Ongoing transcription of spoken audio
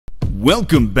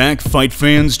Welcome back, fight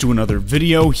fans, to another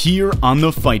video here on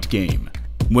The Fight Game.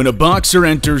 When a boxer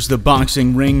enters the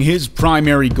boxing ring, his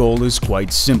primary goal is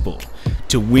quite simple: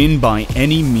 to win by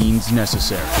any means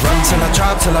necessary. Run till I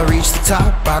drop, till I reach the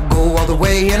top. I go all the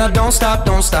way and I don't stop,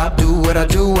 do what I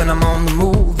do when I'm on the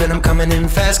move. And I'm coming in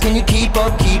fast, can you keep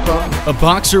up, keep up? A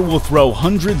boxer will throw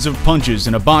hundreds of punches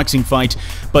in a boxing fight,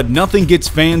 but nothing gets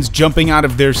fans jumping out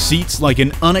of their seats like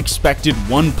an unexpected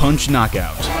one-punch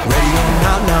knockout. Ready or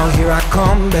not, now here I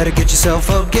come. Better get yourself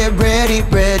up, get ready,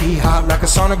 ready. Hot like a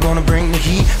sauna, gonna bring the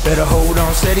heat. Better hold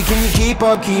on steady, can you keep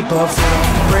up, keep up? Foot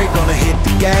on the brake, gonna hit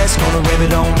the gas, gonna rev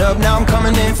it on up. Now I'm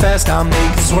coming in fast, I'll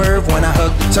make the swerve when I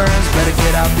hug the turns. Better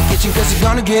get out the kitchen, cause you're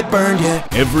gonna get burned, yeah.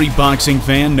 Every boxing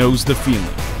fan knows the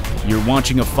feeling. You're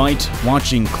watching a fight,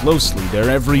 watching closely their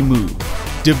every move,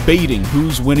 debating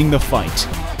who's winning the fight,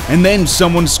 and then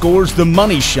someone scores the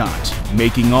money shot,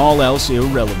 making all else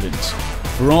irrelevant.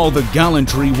 For all the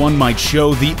gallantry one might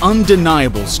show, the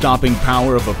undeniable stopping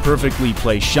power of a perfectly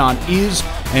placed shot is,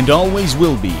 and always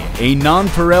will be, a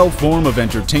non-pareil form of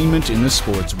entertainment in the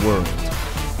sports world.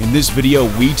 In this video,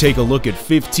 we take a look at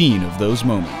 15 of those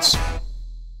moments.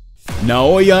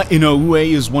 Naoya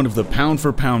Inoue is one of the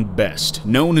pound-for-pound best,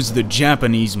 known as the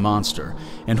Japanese monster,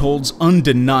 and holds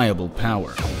undeniable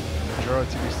power.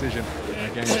 Majority decision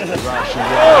against the Rush.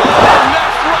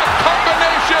 Left-right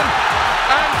combination,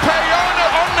 and Payona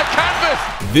on the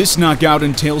canvas. This knockout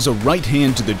entails a right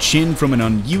hand to the chin from an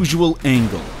unusual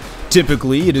angle.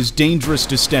 Typically, it is dangerous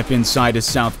to step inside a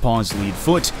southpaw's lead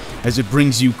foot, as it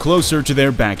brings you closer to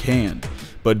their backhand.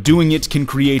 But doing it can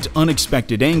create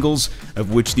unexpected angles,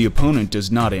 of which the opponent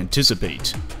does not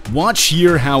anticipate. Watch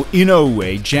here how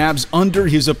Inoue jabs under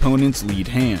his opponent's lead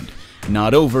hand,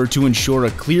 not over, to ensure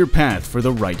a clear path for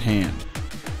the right hand.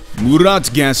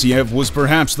 Murat Gassiev was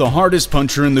perhaps the hardest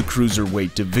puncher in the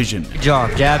cruiserweight division. Good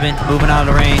job, jabbing, moving out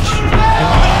of the range. Big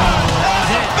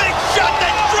shot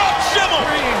that drop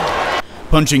shimmer!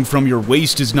 Punching from your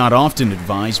waist is not often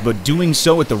advised, but doing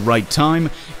so at the right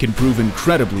time can prove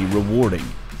incredibly rewarding.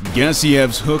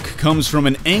 Gassiev's hook comes from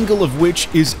an angle of which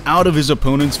is out of his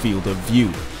opponent's field of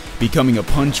view, becoming a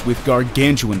punch with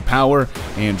gargantuan power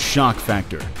and shock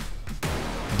factor.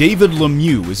 David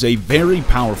Lemieux is a very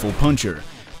powerful puncher,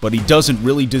 but he doesn't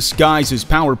really disguise his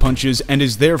power punches and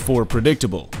is therefore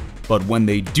predictable. But when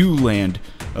they do land,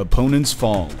 opponents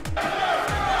fall.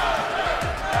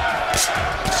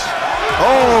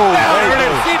 Oh,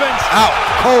 Stevens Out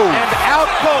cold. and out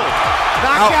cold.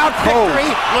 Knockout victory.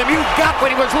 Lemieux got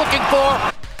what he was looking for.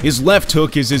 His left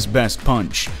hook is his best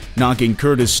punch, knocking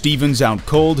Curtis Stevens out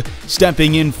cold,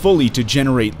 stepping in fully to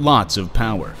generate lots of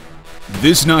power.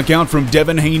 This knockout from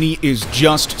Devin Haney is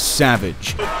just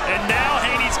savage. And now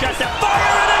Haney's got the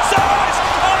fire in his eyes.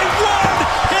 A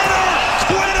one-hitter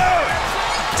quitter.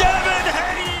 Devin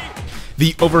Haney.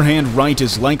 The overhand right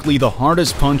is likely the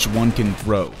hardest punch one can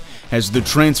throw, as the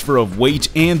transfer of weight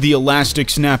and the elastic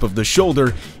snap of the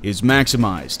shoulder is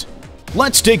maximized.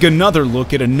 Let's take another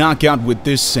look at a knockout with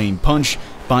this same punch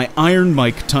by Iron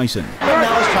Mike Tyson. Right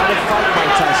now he's trying to fight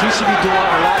Mike Tyson. He should be doing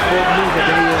a lot more movement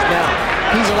than he is now.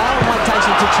 He's allowing Mike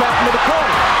Tyson to trap him in the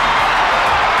corner.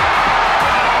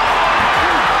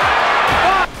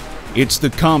 It's the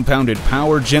compounded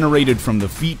power generated from the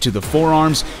feet to the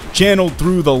forearms, channeled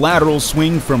through the lateral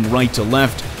swing from right to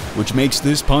left, which makes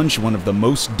this punch one of the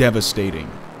most devastating.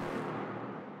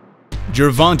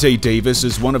 Gervonta Davis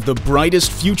is one of the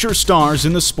brightest future stars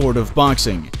in the sport of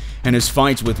boxing, and his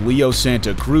fights with Leo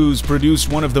Santa Cruz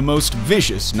produced one of the most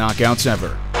vicious knockouts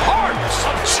ever. Hearts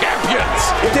of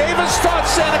champions. Davis thought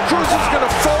Santa Cruz was going to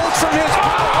fold from his.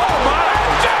 Oh my!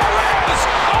 There is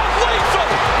a lethal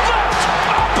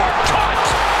left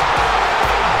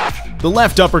uppercut. The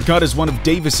left uppercut is one of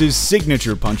Davis's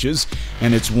signature punches,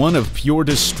 and it's one of pure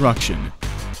destruction.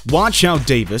 Watch how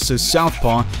Davis, as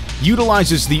southpaw,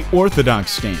 utilizes the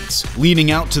orthodox stance,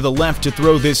 leaning out to the left to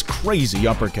throw this crazy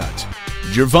uppercut.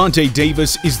 Gervonta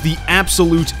Davis is the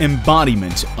absolute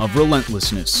embodiment of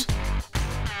relentlessness.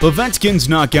 Povetkin's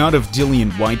knockout of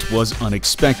Dillian Whyte was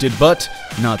unexpected, but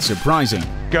not surprising.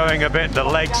 Going a bit the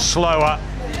legs slower.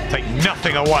 Take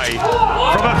nothing away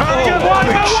from a very good one.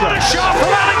 What a shot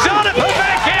from Alexander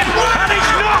Povetkin, and he's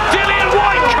knocked Dillian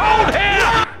Whyte cold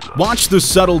here. Watch the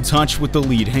subtle touch with the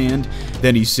lead hand,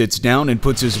 then he sits down and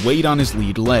puts his weight on his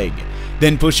lead leg,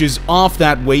 then pushes off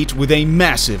that weight with a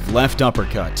massive left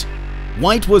uppercut.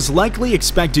 Whyte was likely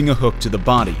expecting a hook to the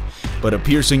body, but a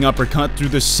piercing uppercut through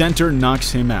the center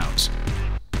knocks him out.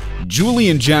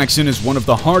 Julian Jackson is one of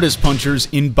the hardest punchers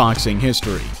in boxing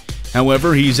history.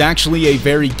 However, he's actually a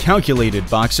very calculated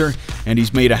boxer, and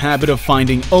he's made a habit of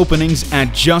finding openings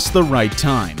at just the right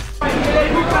time.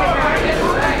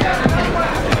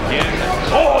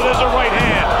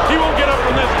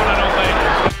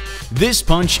 This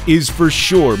punch is for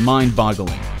sure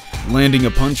mind-boggling. Landing a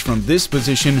punch from this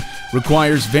position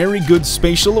requires very good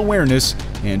spatial awareness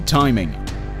and timing.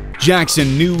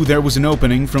 Jackson knew there was an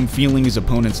opening from feeling his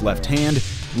opponent's left hand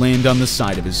land on the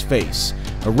side of his face.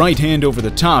 A right hand over the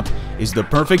top is the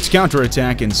perfect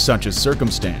counterattack in such a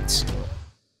circumstance.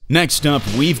 Next up,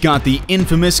 we've got the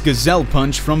infamous Gazelle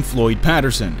Punch from Floyd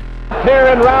Patterson. Here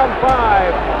in round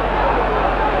 5.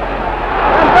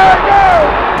 And there it goes!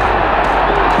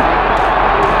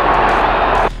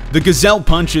 The Gazelle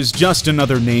Punch is just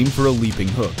another name for a leaping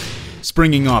hook,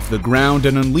 springing off the ground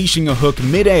and unleashing a hook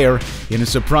mid-air in a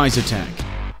surprise attack.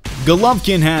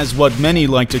 Golovkin has what many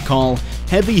like to call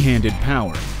heavy-handed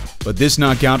power, but this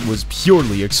knockout was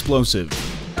purely explosive.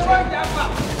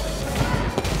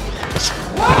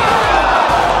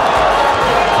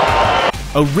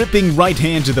 A ripping right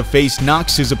hand to the face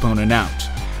knocks his opponent out.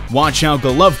 Watch how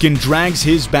Golovkin drags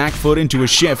his back foot into a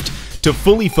shift to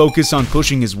fully focus on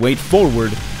pushing his weight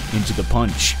forward into the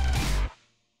punch.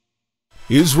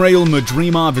 Israil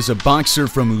Madrimov is a boxer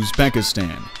from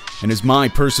Uzbekistan and is my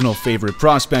personal favorite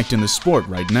prospect in the sport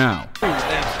right now.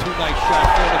 That's 2 nice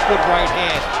shots there, a good right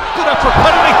hand. Good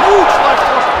uppercut and a huge left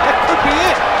hook. That could be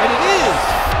it, and it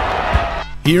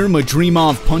is. Here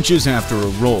Madrimov punches after a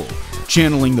roll,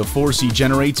 channeling the force he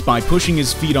generates by pushing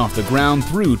his feet off the ground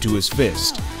through to his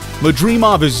fist.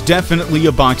 Madrimov is definitely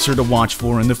a boxer to watch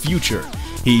for in the future.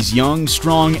 He's young,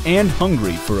 strong, and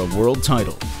hungry for a world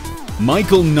title.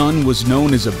 Michael Nunn was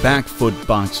known as a back foot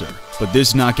boxer, but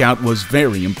this knockout was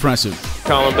very impressive.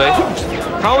 Colin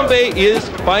Bay is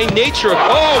by nature.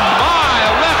 Oh my,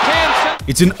 a left hand.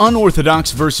 It's an unorthodox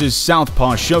versus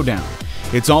southpaw showdown.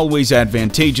 It's always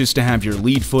advantageous to have your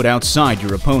lead foot outside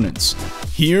your opponent's.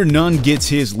 Here, Nunn gets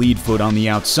his lead foot on the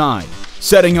outside,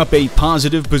 setting up a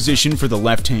positive position for the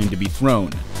left hand to be thrown.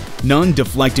 Nunn,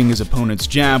 deflecting his opponent's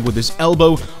jab with his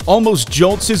elbow, almost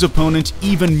jolts his opponent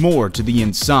even more to the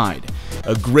inside.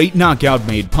 A great knockout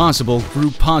made possible through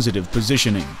positive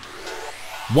positioning.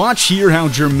 Watch here how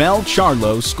Jermell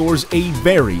Charlo scores a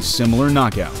very similar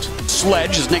knockout.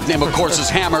 Sledge, his nickname of course is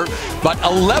Hammer, but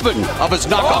 11 of his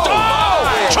knockouts.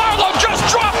 Oh! Charlo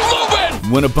just dropped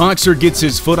Lubin! When a boxer gets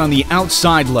his foot on the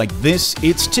outside like this,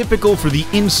 it's typical for the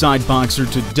inside boxer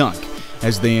to duck,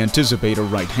 as they anticipate a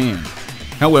right hand.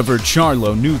 However,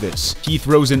 Charlo knew this. He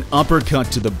throws an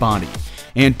uppercut to the body,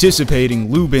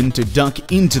 anticipating Lubin to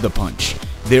duck into the punch,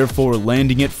 therefore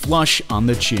landing it flush on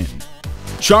the chin.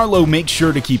 Charlo makes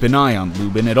sure to keep an eye on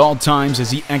Lubin at all times as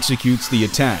he executes the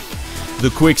attack. The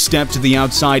quick step to the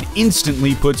outside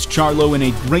instantly puts Charlo in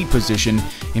a great position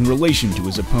in relation to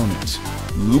his opponent.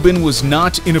 Lubin was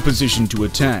not in a position to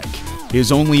attack.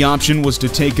 His only option was to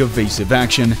take evasive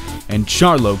action, and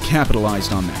Charlo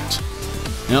capitalized on that.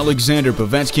 Alexander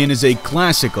Povetkin is a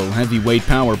classical heavyweight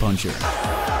power puncher.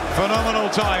 Phenomenal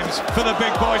times for the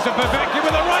big boys, and Povetkin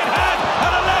with a right hand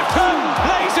and a left hook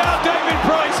lays out David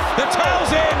Price. The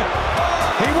towel's in.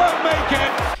 He won't make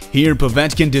it. Here,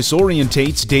 Povetkin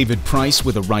disorientates David Price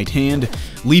with a right hand,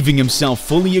 leaving himself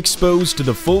fully exposed to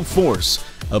the full force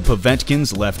of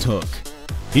Povetkin's left hook.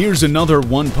 Here's another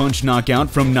one-punch knockout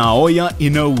from Naoya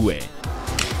Inoue.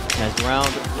 As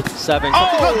round 7.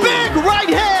 Oh, a big right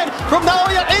hand from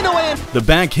Naoya Inoue. The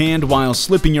backhand while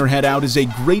slipping your head out is a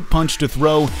great punch to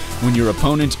throw when your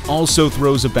opponent also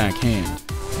throws a backhand.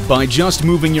 By just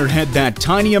moving your head that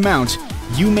tiny amount,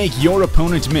 you make your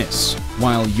opponent miss,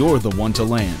 while you're the one to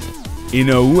land.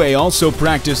 Inoue also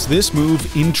practiced this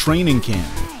move in training camp.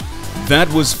 That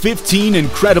was 15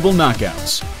 incredible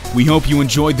knockouts. We hope you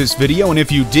enjoyed this video, and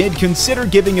if you did, consider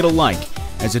giving it a like,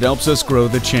 as it helps us grow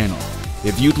the channel.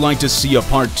 If you'd like to see a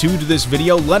part 2 to this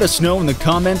video, let us know in the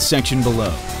comments section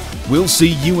below. We'll see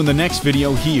you in the next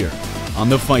video here on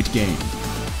The Fight Game.